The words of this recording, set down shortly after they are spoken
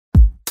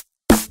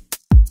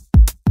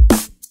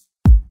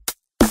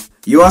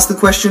You ask the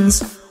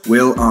questions,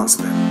 we'll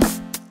answer them.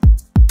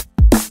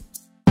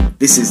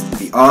 This is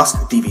the Ask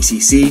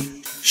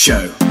DVCC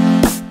show.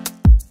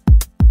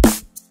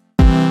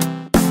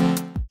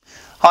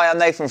 Hi, I'm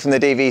Nathan from the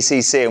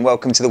DVCC and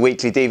welcome to the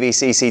weekly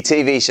DVCC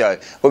TV show,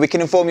 where we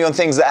can inform you on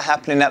things that are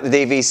happening at the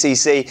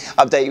DVCC,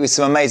 update you with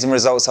some amazing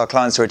results our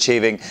clients are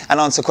achieving, and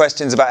answer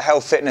questions about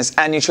health, fitness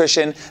and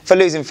nutrition for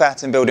losing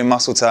fat and building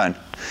muscle tone.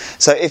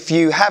 So if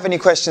you have any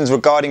questions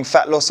regarding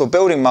fat loss or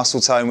building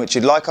muscle tone which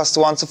you'd like us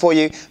to answer for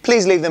you,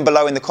 please leave them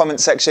below in the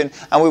comments section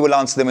and we will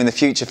answer them in the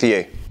future for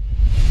you.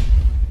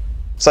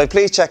 So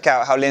please check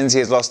out how Lindsay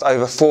has lost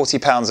over 40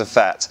 pounds of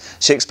fat.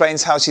 She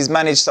explains how she's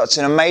managed such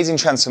an amazing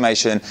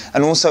transformation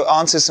and also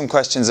answers some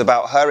questions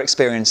about her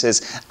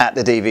experiences at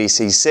the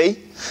DVCC.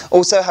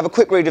 Also have a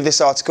quick read of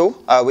this article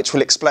which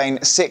will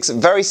explain 6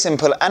 very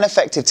simple and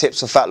effective tips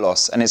for fat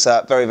loss, and it's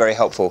very, very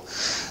helpful.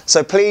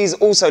 So please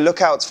also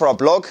look out for our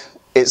blog.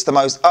 It's the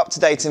most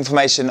up-to-date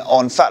information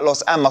on fat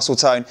loss and muscle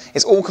tone.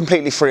 It's all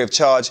completely free of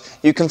charge.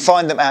 You can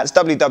find them at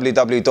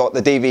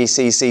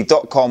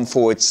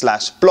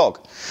www.thedvcc.com/blog.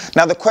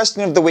 Now, the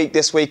question of the week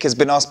this week has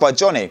been asked by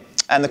Johnny,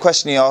 and the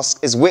question he asks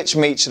is, which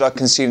meat should I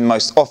consume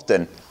most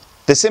often?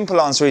 The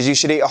simple answer is you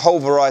should eat a whole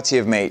variety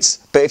of meats,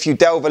 but if you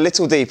delve a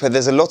little deeper,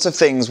 there's a lot of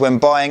things when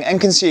buying and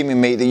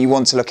consuming meat that you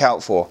want to look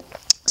out for.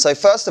 So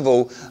first of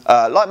all,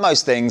 like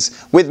most things,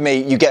 with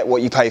meat you get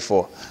what you pay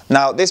for.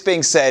 Now, this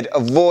being said,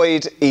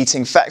 avoid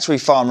eating factory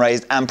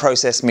farm-raised and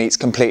processed meats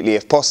completely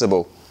if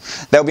possible.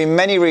 There'll be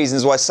many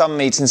reasons why some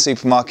meat in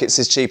supermarkets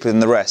is cheaper than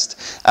the rest.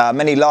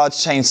 Many large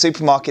chain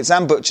supermarkets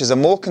and butchers are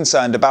more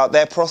concerned about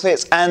their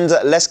profits and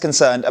less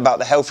concerned about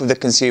the health of the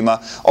consumer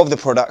of the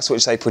products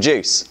which they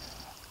produce.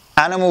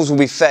 Animals will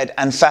be fed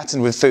and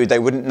fattened with food they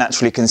wouldn't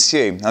naturally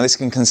consume. Now, this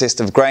can consist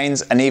of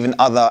grains and even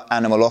other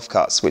animal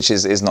offcuts, which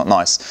is not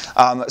nice.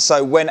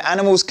 So when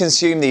animals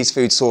consume these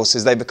food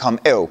sources, they become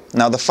ill.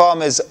 Now, the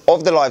farmers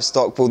of the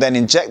livestock will then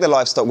inject the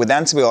livestock with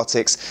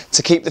antibiotics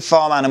to keep the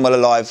farm animal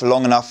alive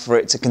long enough for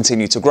it to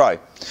continue to grow.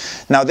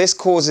 Now, this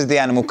causes the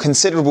animal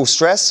considerable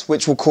stress,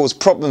 which will cause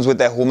problems with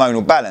their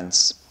hormonal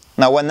balance.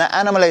 Now, when that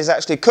animal is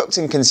actually cooked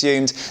and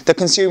consumed, the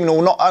consumer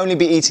will not only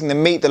be eating the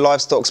meat the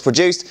livestock's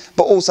produced,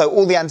 but also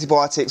all the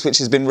antibiotics which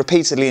has been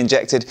repeatedly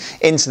injected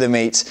into the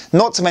meat,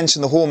 not to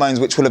mention the hormones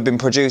which will have been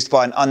produced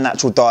by an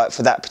unnatural diet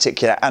for that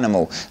particular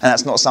animal, and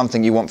that's not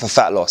something you want for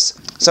fat loss.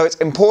 So it's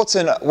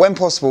important, when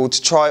possible,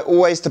 to try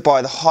always to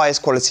buy the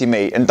highest quality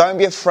meat, and don't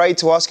be afraid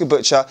to ask your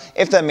butcher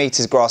if their meat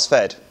is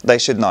grass-fed. They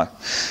should know.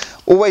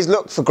 Always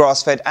look for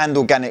grass-fed and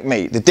organic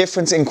meat. The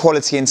difference in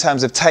quality in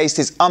terms of taste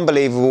is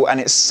unbelievable and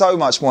it's so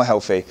much more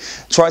healthy.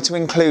 Try to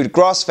include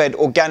grass-fed,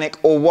 organic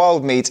or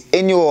wild meat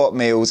in your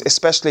meals,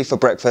 especially for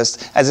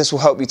breakfast, as this will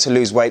help you to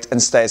lose weight and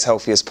stay as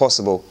healthy as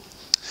possible.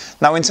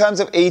 Now, in terms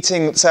of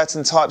eating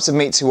certain types of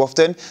meat too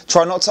often,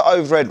 try not to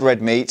overeat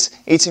red meat.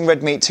 Eating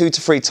red meat 2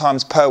 to 3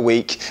 times per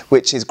week,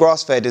 which is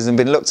grass-fed and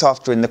been looked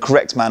after in the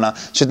correct manner,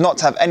 should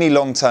not have any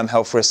long-term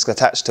health risks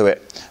attached to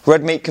it.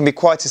 Red meat can be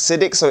quite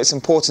acidic, so it's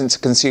important to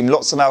consume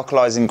lots of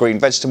alkalizing green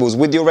vegetables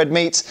with your red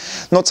meat.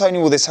 Not only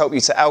will this help you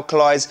to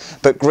alkalize,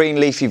 but green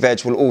leafy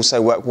veg will also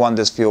work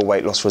wonders for your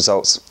weight loss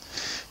results.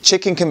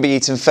 Chicken can be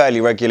eaten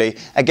fairly regularly.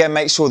 Again,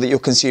 make sure that you're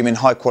consuming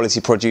high quality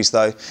produce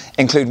though.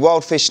 Include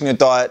wild fish in your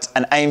diet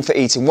and aim for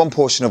eating 1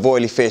 portion of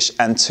oily fish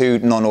and 2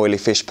 non-oily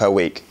fish per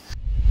week.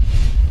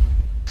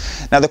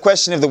 Now, the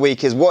question of the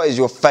week is, what is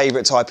your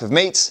favourite type of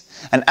meat?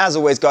 And as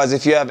always guys,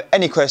 if you have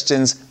any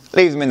questions,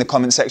 leave them in the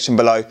comment section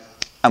below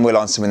and we'll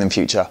answer them in the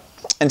future.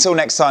 Until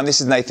next time,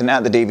 this is Nathan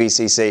at the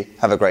DVCC.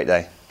 Have a great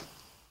day.